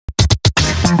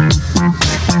Welcome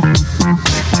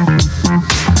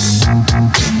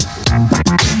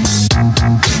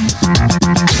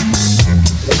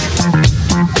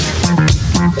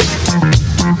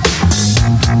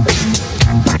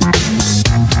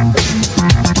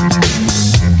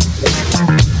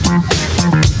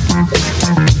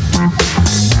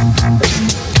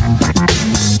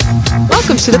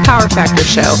to the Power Factor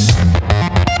Show.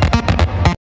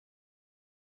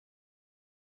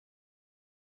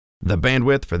 The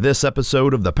bandwidth for this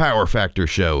episode of the Power Factor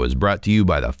Show is brought to you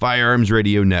by the Firearms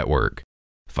Radio Network,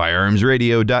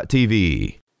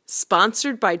 firearmsradio.tv.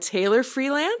 Sponsored by Taylor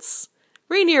Freelance,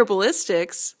 Rainier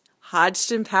Ballistics,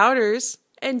 Hodgdon Powders,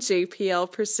 and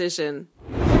JPL Precision.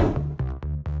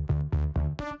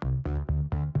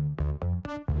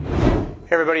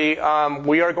 Hey everybody,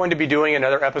 we are going to be doing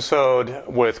another episode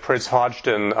with Chris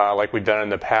Hodgdon like we've done in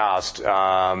the past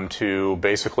to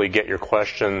basically get your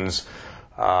questions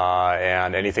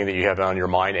and anything that you have on your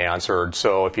mind answered.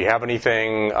 So if you have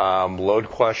anything, load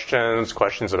questions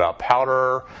about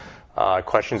powder,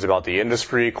 questions about the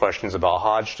industry, questions about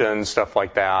Hodgdon, stuff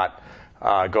like that,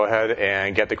 go ahead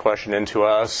and get the question into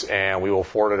us and we will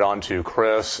forward it on to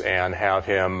Chris and have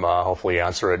him hopefully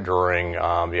answer it during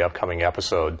the upcoming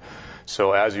episode.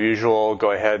 So as usual,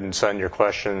 go ahead and send your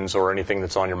questions or anything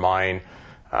that's on your mind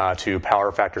to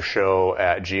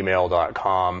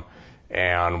powerfactorshow@gmail.com,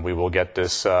 and we will get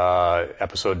this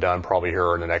episode done probably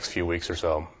here in the next few weeks or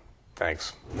so.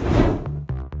 Thanks.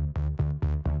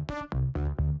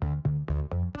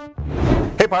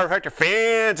 Hey Power Factor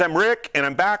fans, I'm Rick, and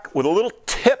I'm back with a little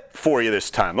tip for you this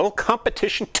time, a little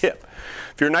competition tip.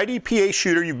 If you're an IDPA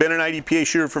shooter, you've been an IDPA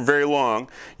shooter for very long,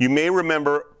 you may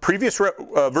remember previous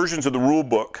versions of the rule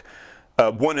book.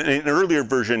 In an earlier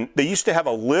version, they used to have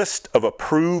a list of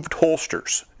approved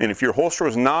holsters, and if your holster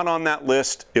was not on that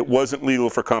list, it wasn't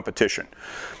legal for competition.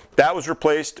 That was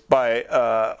replaced by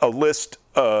a list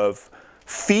of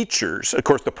features. Of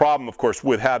course, the problem, of course,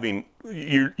 with having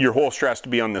your holster has to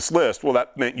be on this list, well,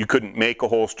 that meant you couldn't make a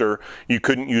holster. You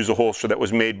couldn't use a holster that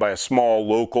was made by a small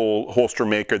local holster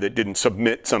maker that didn't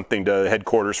submit something to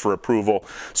headquarters for approval.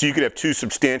 So you could have two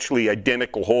substantially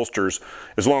identical holsters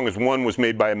as long as one was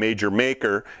made by a major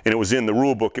maker and it was in the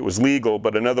rule book, it was legal,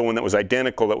 but another one that was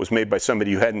identical that was made by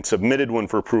somebody who hadn't submitted one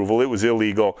for approval, it was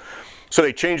illegal. So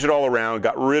they changed it all around,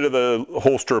 got rid of the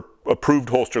approved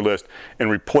holster list, and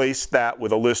replaced that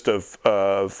with a list of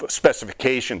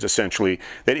specifications, essentially,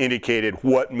 that indicated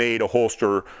what made a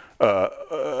holster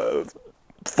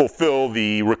fulfill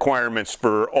the requirements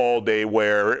for all-day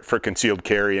wear, for concealed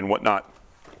carry, and whatnot.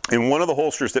 And one of the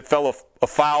holsters that fell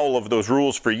afoul of those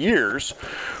rules for years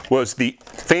was the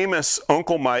famous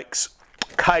Uncle Mike's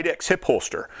Kydex hip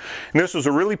holster. And this was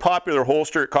a really popular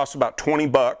holster. It cost about 20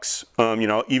 bucks. You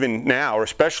know, even now, or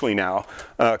especially now,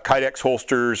 Kydex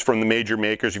holsters from the major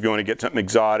makers, if you want to get something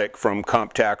exotic from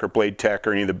CompTech or Blade Tech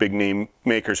or any of the big name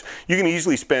makers, you can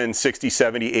easily spend 60,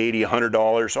 70, 80,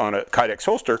 $100 on a Kydex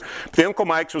holster. But the Uncle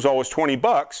Mike's was always 20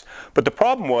 bucks. But the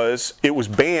problem was it was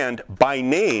banned by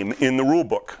name in the rule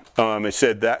book. It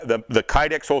said that the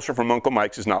Kydex holster from Uncle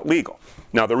Mike's is not legal.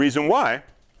 Now the reason why,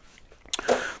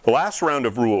 the last round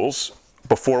of rules,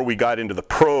 before we got into the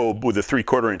probe with the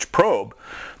 3/4 inch probe,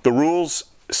 the rules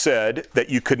said that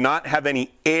you could not have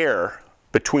any air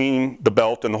between the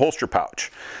belt and the holster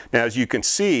pouch. Now as you can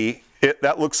see,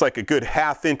 that looks like a good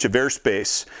 ½ inch of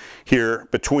airspace here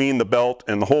between the belt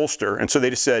and the holster, and so they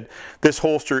just said this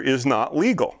holster is not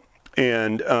legal.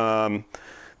 And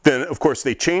then, of course,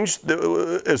 they changed,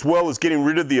 as well as getting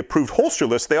rid of the approved holster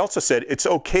list, they also said it's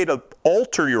okay to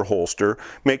alter your holster,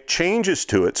 make changes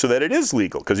to it so that it is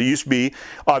legal. Because it used to be,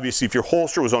 obviously, if your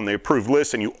holster was on the approved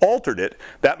list and you altered it,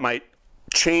 that might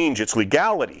change its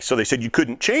legality. So they said you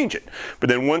couldn't change it. But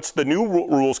then once the new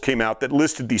rules came out that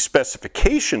listed these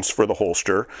specifications for the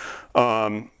holster,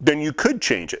 then you could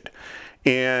change it.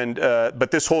 And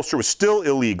but this holster was still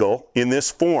illegal in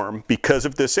this form because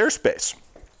of this airspace.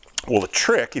 Well, the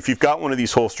trick, if you've got one of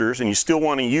these holsters and you still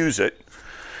want to use it,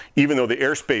 even though the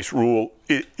airspace rule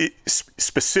it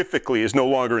specifically is no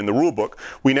longer in the rule book,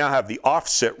 we now have the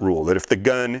offset rule that if the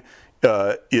gun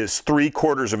is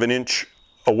 3/4 of an inch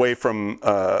away from,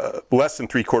 less than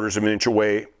 3/4 of an inch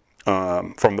away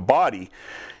from the body,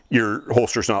 your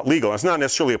holster's not legal. It's not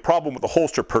necessarily a problem with the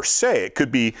holster per se. It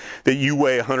could be that you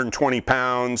weigh 120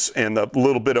 pounds and the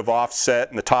little bit of offset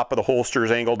and the top of the holster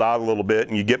is angled out a little bit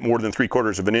and you get more than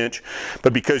 3/4 of an inch.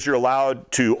 But because you're allowed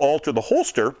to alter the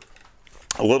holster,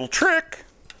 a little trick,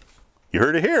 you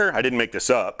heard it here, I didn't make this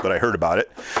up, but I heard about it.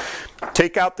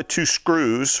 Take out the 2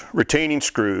 screws, retaining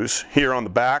screws, here on the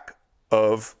back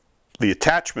of the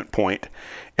attachment point,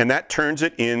 and that turns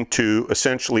it into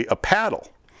essentially a paddle.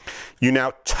 You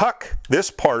now tuck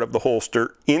this part of the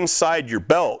holster inside your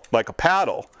belt like a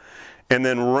paddle, and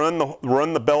then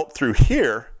run the belt through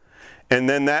here, and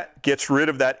then that gets rid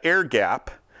of that air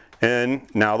gap, and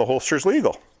now the holster's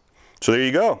legal. So there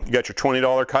you go. You got your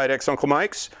 $20 Kydex Uncle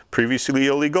Mike's, previously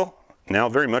illegal, now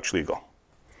very much legal.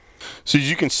 So as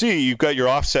you can see, you've got your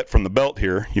offset from the belt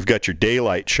here. You've got your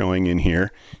daylight showing in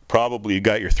here. Probably you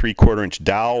got your 3/4 inch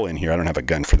dowel in here. I don't have a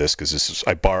gun for this because this is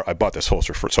I bought this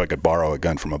holster so I could borrow a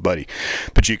gun from a buddy.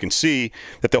 But you can see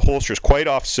that the holster is quite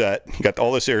offset. You got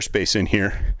all this airspace in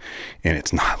here, and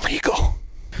it's not legal.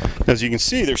 As you can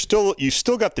see, you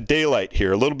still got the daylight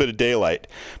here, a little bit of daylight,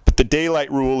 but the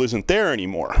daylight rule isn't there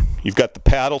anymore. You've got the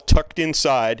paddle tucked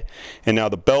inside, and now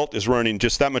the belt is running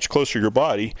just that much closer to your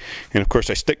body. And of course,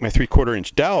 I stick my 3/4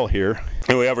 inch dowel here,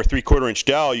 and we have our 3/4 inch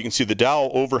dowel. You can see the dowel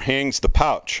overhangs the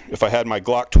pouch. If I had my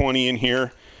Glock 20 in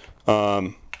here,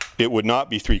 it would not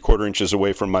be 3/4 inches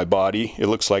away from my body. It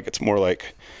looks like it's more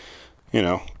like,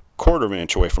 1/4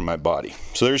 inch away from my body.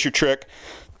 So there's your trick.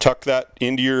 Tuck that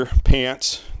into your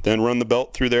pants, then run the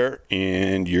belt through there,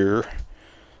 and your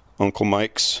Uncle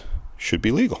Mike's should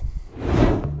be legal.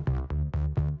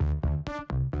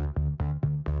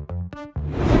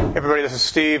 Hey everybody, this is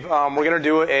Steve. We're going to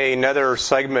do another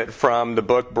segment from the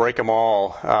book Break 'Em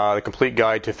All, The Complete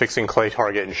Guide to Fixing Clay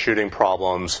Target and Shooting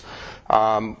Problems.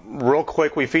 Real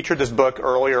quick, we featured this book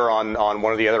earlier on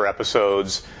one of the other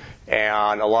episodes,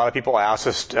 and a lot of people asked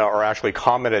us, or actually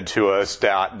commented to us,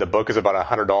 that the book is about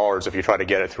 $100 if you try to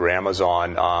get it through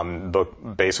Amazon, the book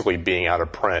basically being out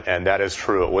of print, and that is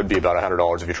true. It would be about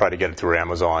 $100 if you try to get it through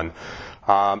Amazon.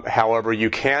 However, you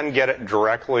can get it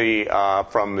directly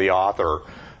from the author.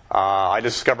 I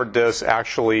discovered this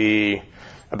actually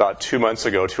about 2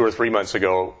 or 3 months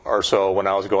ago or so when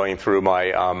I was going through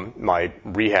my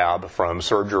rehab from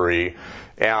surgery.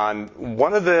 And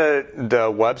one of the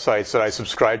websites that I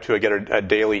subscribe to, I get a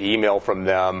daily email from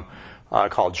them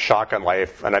called Shotgun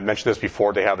Life. And I've mentioned this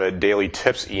before. They have a daily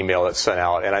tips email that's sent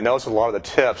out. And I noticed a lot of the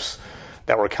tips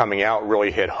that were coming out really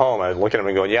hit home. I was looking at them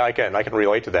and going, yeah, I can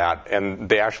relate to that. And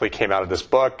they actually came out of this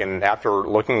book. And after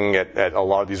looking at a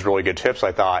lot of these really good tips,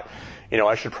 I thought,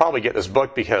 I should probably get this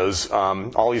book because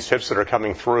all these tips that are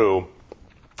coming through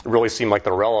really seem like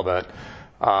they're relevant.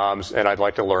 And I'd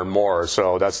like to learn more.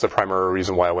 So that's the primary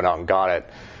reason why I went out and got it.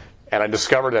 And I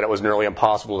discovered that it was nearly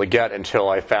impossible to get until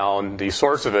I found the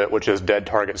source of it, which is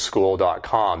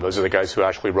deadtargetschool.com. Those are the guys who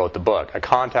actually wrote the book. I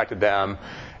contacted them,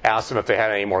 asked them if they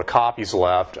had any more copies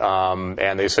left,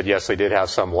 and they said yes, they did have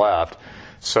some left.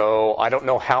 So I don't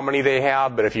know how many they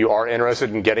have, but if you are interested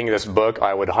in getting this book,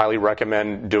 I would highly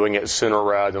recommend doing it sooner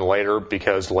rather than later,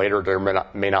 because later there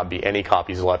may not be any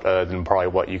copies left other than probably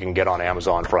what you can get on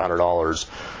Amazon for $100,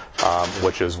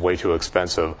 which is way too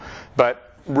expensive. But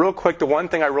real quick, the one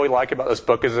thing I really like about this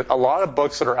book is that a lot of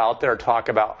books that are out there talk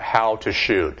about how to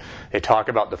shoot. They talk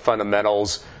about the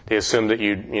fundamentals. They assume that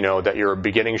that you're a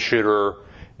beginning shooter,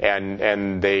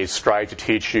 and they strive to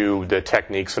teach you the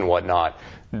techniques and whatnot.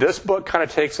 This book kind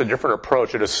of takes a different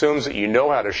approach. It assumes that you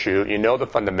know how to shoot, you know the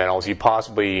fundamentals, you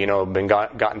possibly been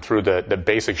gotten through the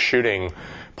basic shooting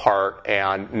part,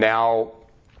 and now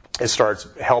it starts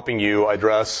helping you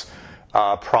address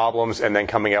problems and then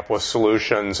coming up with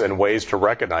solutions and ways to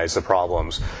recognize the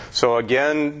problems. So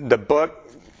again, the book,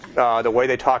 the way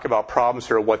they talk about problems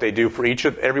here, what they do for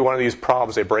every one of these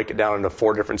problems, they break it down into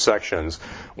 4 different sections.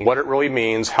 What it really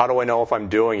means, how do I know if I'm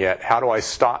doing it, how do I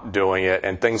stop doing it,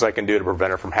 and things I can do to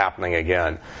prevent it from happening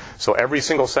again. So every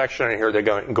single section in here, they're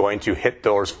going to hit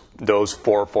those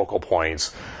 4 focal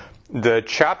points. The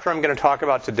chapter I'm going to talk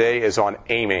about today is on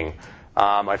aiming.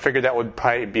 I figured that would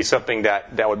probably be something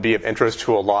that would be of interest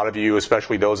to a lot of you,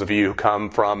 especially those of you who come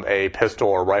from a pistol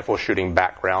or rifle shooting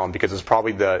background, because it's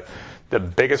probably the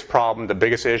biggest problem, the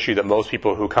biggest issue that most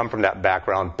people who come from that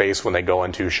background face when they go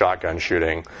into shotgun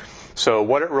shooting. So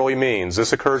what it really means,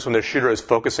 this occurs when the shooter is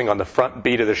focusing on the front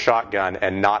bead of the shotgun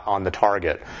and not on the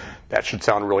target. That should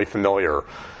sound really familiar.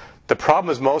 The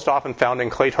problem is most often found in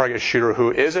clay target shooter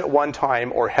who is at one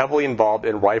time or heavily involved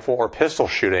in rifle or pistol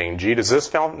shooting. Gee, does this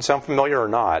sound familiar or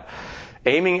not?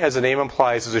 Aiming, as the name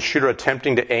implies, is a shooter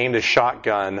attempting to aim the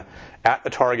shotgun at the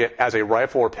target as a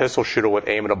rifle or pistol shooter would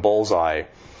aim at a bullseye.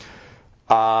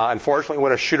 Unfortunately,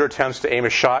 when a shooter attempts to aim a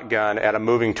shotgun at a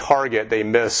moving target, they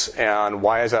miss. And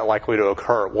why is that likely to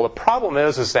occur? Well, the problem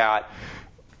is that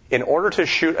in order to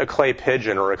shoot a clay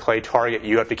pigeon or a clay target,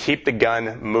 you have to keep the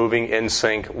gun moving in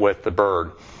sync with the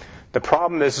bird. The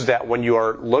problem is that when you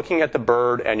are looking at the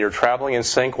bird and you're traveling in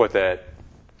sync with it,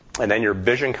 and then your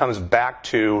vision comes back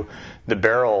to the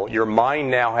barrel, your mind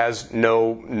now has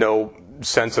no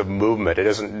sense of movement. It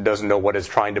doesn't know what it's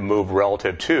trying to move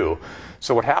relative to.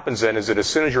 So what happens then is that as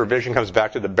soon as your vision comes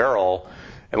back to the barrel,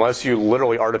 unless you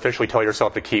literally artificially tell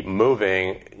yourself to keep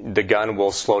moving, the gun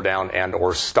will slow down and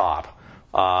or stop.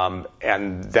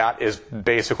 And that is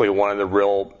basically one of the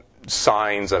real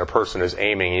signs that a person is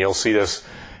aiming. You'll see this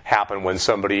happen when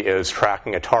somebody is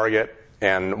tracking a target,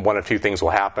 and one of two things will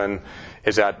happen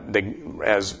is that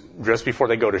just before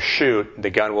they go to shoot, the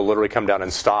gun will literally come down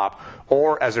and stop,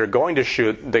 or as they're going to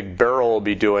shoot, the barrel will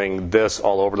be doing this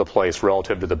all over the place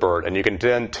relative to the bird. And you can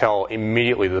then tell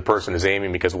immediately that the person is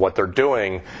aiming, because what they're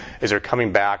doing is they're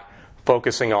coming back,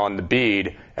 focusing on the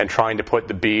bead and trying to put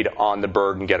the bead on the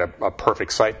bird and get a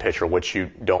perfect sight picture, which you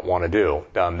don't want to do.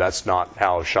 That's not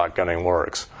how shotgunning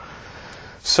works.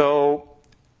 So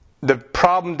the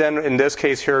problem then in this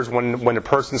case here is when a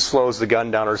person slows the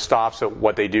gun down or stops it,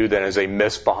 what they do then is they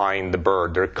miss behind the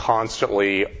bird. They're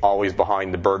constantly always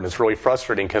behind the bird, and it's really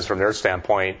frustrating because from their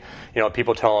standpoint,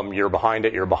 people tell them you're behind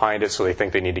it, so they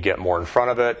think they need to get more in front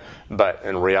of it, but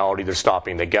in reality they're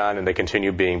stopping the gun and they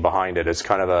continue being behind it. It's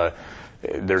kind of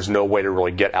there's no way to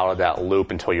really get out of that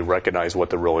loop until you recognize what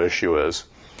the real issue is.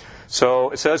 So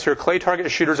it says here, clay target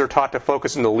shooters are taught to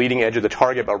focus on the leading edge of the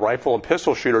target, but rifle and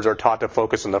pistol shooters are taught to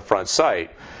focus on the front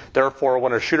sight. Therefore,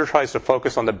 when a shooter tries to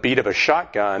focus on the bead of a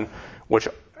shotgun, which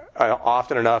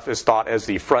often enough is thought as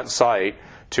the front sight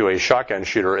to a shotgun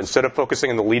shooter, instead of focusing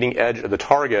on the leading edge of the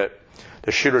target,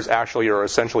 the shooters actually are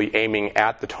essentially aiming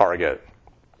at the target.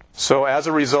 So as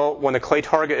a result, when the clay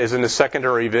target is in the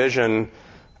secondary vision,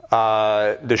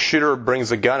 the shooter brings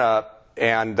the gun up,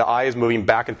 and the eye is moving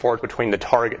back and forth between the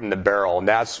target and the barrel. And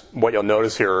that's what you'll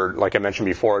notice here, like I mentioned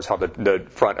before, is how the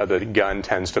front of the gun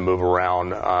tends to move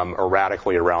around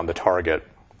erratically around the target.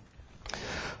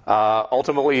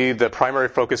 Ultimately, the primary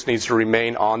focus needs to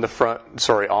remain on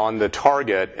the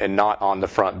target and not on the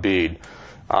front bead.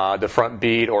 The front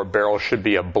bead or barrel should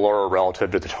be a blur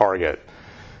relative to the target.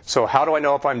 So how do I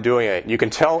know if I'm doing it? You can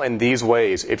tell in these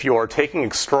ways. If you are taking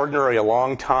extraordinarily a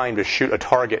long time to shoot a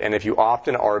target, and if you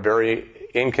often are very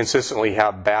inconsistently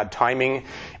have bad timing,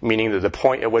 meaning that the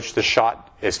point at which the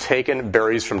shot is taken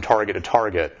varies from target to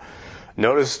target.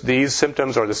 Notice these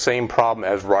symptoms are the same problem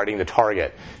as riding the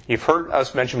target. You've heard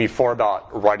us mention before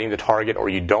about riding the target, or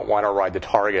you don't want to ride the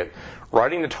target.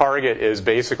 Riding the target is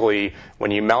basically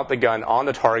when you mount the gun on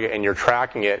the target and you're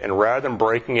tracking it, and rather than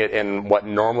breaking it in what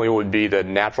normally would be the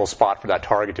natural spot for that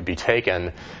target to be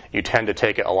taken, you tend to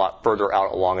take it a lot further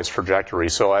out along its trajectory.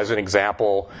 So as an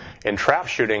example, in trap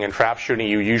shooting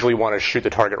you usually want to shoot the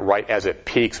target right as it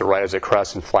peaks or right as it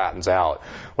crests and flattens out.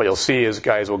 What you'll see is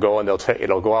guys will go and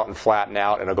it'll go out and flatten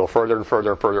out, and it'll go further and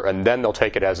further and further, and then they'll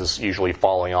take it as it's usually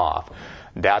falling off.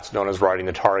 That's known as riding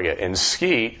the target. In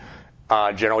skeet,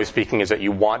 generally speaking, is that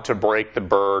you want to break the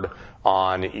bird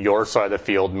on your side of the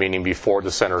field, meaning before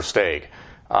the center stake.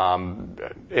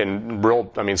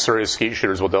 Serious skeet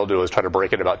shooters, what they'll do is try to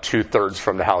break it about 2/3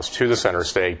 from the house to the center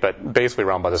stake, but basically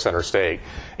around by the center stake.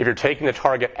 If you're taking the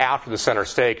target after the center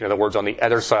stake, in other words, on the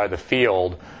other side of the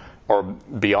field, or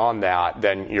beyond that,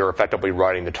 then you're effectively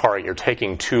riding the target. You're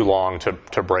taking too long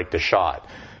to break the shot.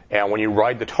 And when you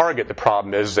ride the target, the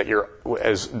problem is that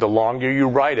the longer you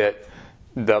ride it,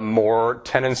 the more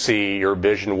tendency your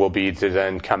vision will be to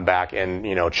then come back and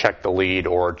check the lead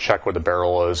or check where the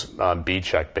barrel is, bead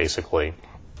check basically.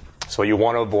 So you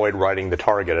want to avoid riding the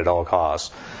target at all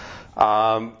costs.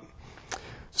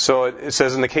 So it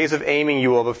says, in the case of aiming,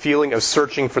 you will have a feeling of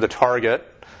searching for the target,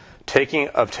 taking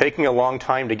a long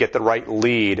time to get the right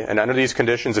lead, and under these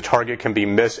conditions, the target can be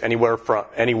missed anywhere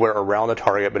around the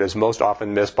target, but is most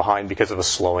often missed behind because of a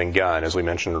slowing gun, as we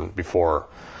mentioned before.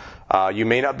 You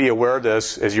may not be aware of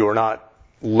this, as you are not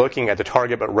looking at the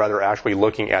target, but rather actually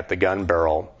looking at the gun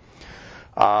barrel.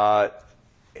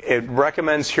 It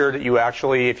recommends here that you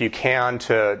actually, if you can,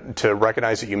 to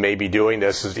recognize that you may be doing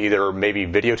this, is either maybe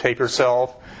videotape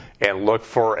yourself and look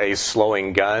for a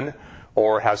slowing gun,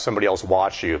 or have somebody else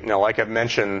watch you. Now, like I've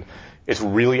mentioned, it's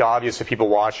really obvious to people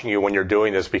watching you when you're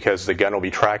doing this, because the gun will be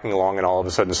tracking along and all of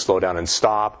a sudden slow down and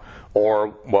stop, or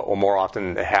what will more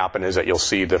often happen is that you'll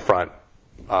see the front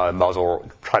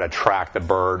muzzle try to track the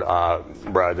bird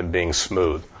rather than being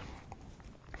smooth.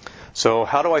 So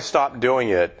how do I stop doing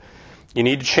it? You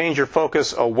need to change your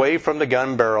focus away from the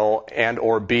gun barrel and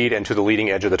or bead and to the leading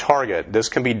edge of the target. This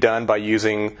can be done by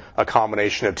using a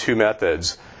combination of two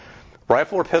methods.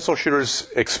 Rifle or pistol shooting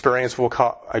experience will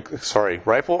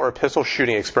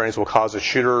cause a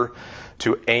shooter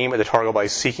to aim at the target by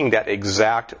seeking that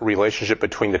exact relationship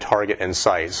between the target and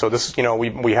sight. So this,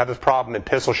 we have this problem in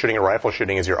pistol shooting and rifle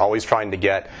shooting is you're always trying to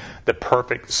get the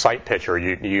perfect sight picture.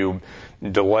 You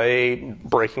delay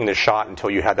breaking the shot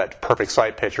until you have that perfect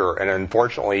sight picture, and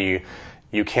unfortunately,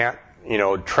 you can't,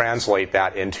 translate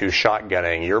that into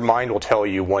shotgunning. Your mind will tell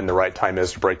you when the right time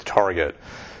is to break the target.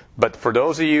 But for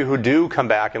those of you who do come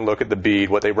back and look at the bead,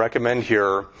 what they recommend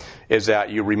here is that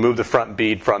you remove the front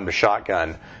bead from the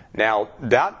shotgun. Now,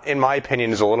 that, in my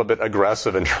opinion, is a little bit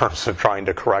aggressive in terms of trying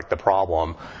to correct the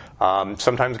problem.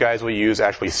 Sometimes guys will use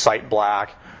actually sight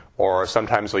black, or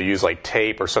sometimes they'll use like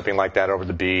tape or something like that over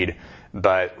the bead.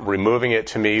 But removing it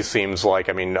to me seems like,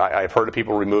 I've heard of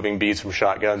people removing beads from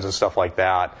shotguns and stuff like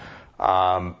that.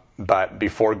 But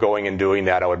before going and doing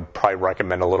that, I would probably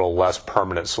recommend a little less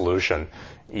permanent solution.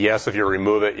 Yes, if you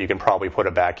remove it, you can probably put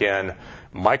it back in.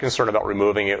 My concern about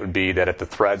removing it would be that if the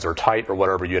threads are tight or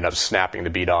whatever, you end up snapping the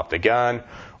bead off the gun,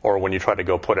 or when you try to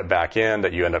go put it back in,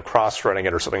 that you end up cross-threading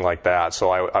it or something like that.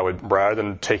 So I would, rather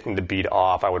than taking the bead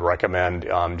off, I would recommend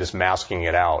just masking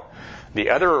it out. The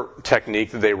other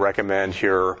technique that they recommend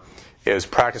here is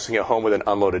practicing at home with an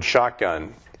unloaded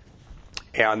shotgun.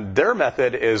 And their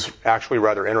method is actually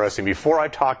rather interesting. Before I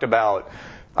talked about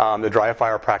the dry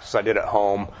fire practice I did at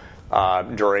home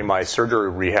during my surgery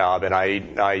rehab, and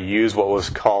I used what was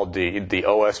called the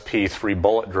OSP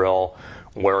 3-bullet drill,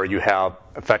 where you have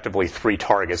effectively 3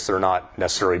 targets. They're not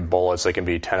necessarily bullets. They can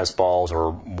be tennis balls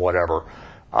or whatever.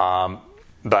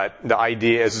 But the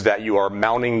idea is that you are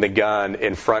mounting the gun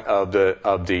in front of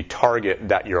the target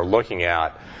that you're looking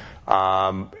at.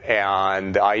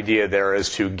 And the idea there is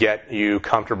to get you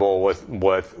comfortable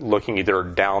with looking either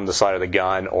down the side of the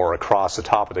gun or across the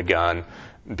top of the gun,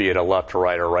 be it a left to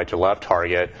right or right to left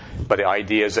target. But the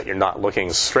idea is that you're not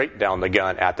looking straight down the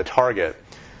gun at the target.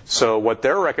 So what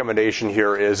their recommendation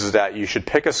here is that you should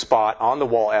pick a spot on the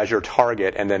wall as your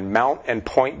target and then mount and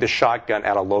point the shotgun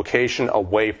at a location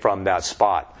away from that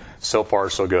spot. So far,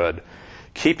 so good.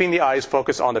 Keeping the eyes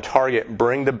focused on the target,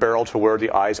 bring the barrel to where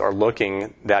the eyes are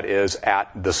looking, that is, at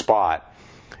the spot.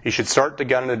 You should start the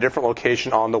gun in a different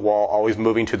location on the wall, always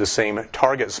moving to the same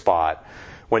target spot.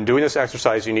 When doing this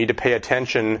exercise, you need to pay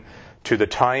attention to the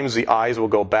times the eyes will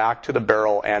go back to the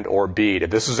barrel and or bead. If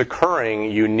this is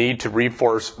occurring, you need to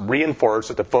reinforce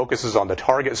that the focus is on the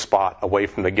target spot away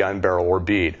from the gun, barrel, or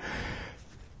bead.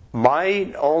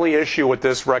 My only issue with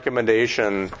this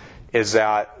recommendation is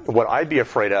that what I'd be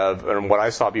afraid of, and what I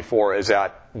saw before, is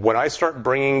that when I start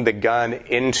bringing the gun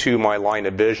into my line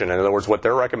of vision, in other words, what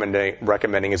they're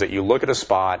recommending is that you look at a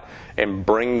spot and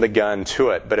bring the gun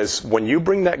to it. But when you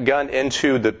bring that gun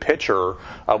into the picture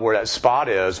of where that spot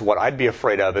is, what I'd be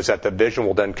afraid of is that the vision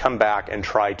will then come back and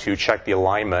try to check the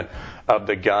alignment of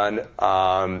the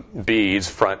gun beads,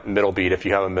 front, middle bead, if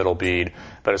you have a middle bead,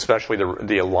 but especially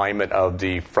the alignment of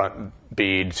the front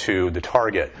bead to the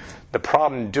target. The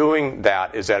problem doing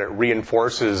that is that it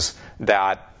reinforces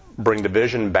that bring the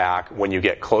vision back when you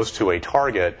get close to a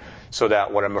target, so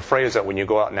that what I'm afraid is that when you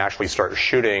go out and actually start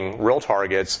shooting real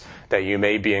targets, that you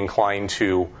may be inclined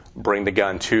to bring the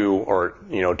gun to or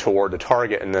toward the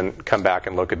target and then come back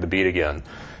and look at the bead again.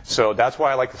 So that's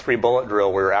why I like the 3-bullet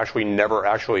drill, where you're actually never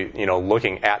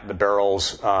looking at the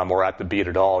barrels or at the bead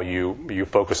at all. You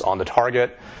focus on the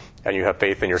target, and you have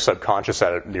faith in your subconscious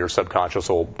that your subconscious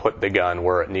will put the gun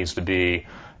where it needs to be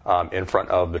in front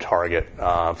of the target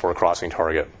for a crossing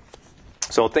target.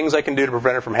 So things I can do to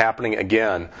prevent it from happening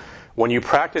again. When you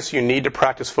practice, you need to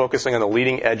practice focusing on the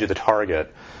leading edge of the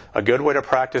target. A good way to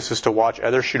practice is to watch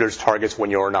other shooters' targets when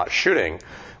you're not shooting.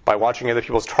 By watching other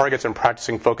people's targets and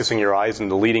practicing focusing your eyes on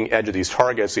the leading edge of these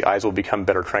targets, the eyes will become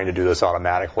better trained to do this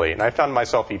automatically. And I found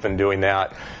myself even doing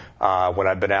that when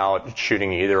I've been out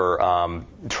shooting either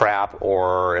trap,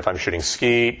 or if I'm shooting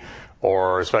skeet,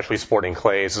 or especially sporting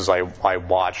clays, as I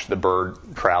watch the bird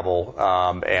travel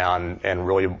and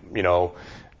really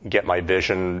get my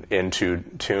vision into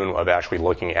tune of actually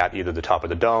looking at either the top of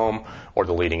the dome or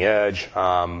the leading edge,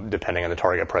 depending on the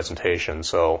target presentation.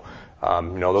 So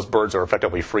those birds are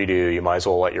effectively free to you. You might as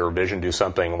well let your vision do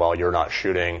something while you're not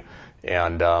shooting,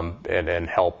 and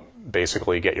help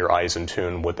basically get your eyes in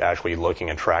tune with actually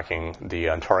looking and tracking the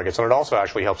targets. And it also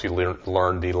actually helps you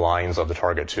learn the lines of the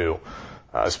target too,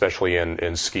 especially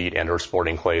in skeet and or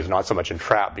sporting clays. Not so much in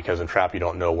trap, because in trap you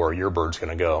don't know where your bird's going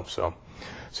to go. So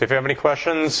if you have any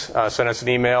questions, send us an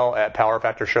email at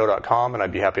powerfactorshow.com, and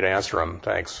I'd be happy to answer them.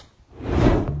 Thanks.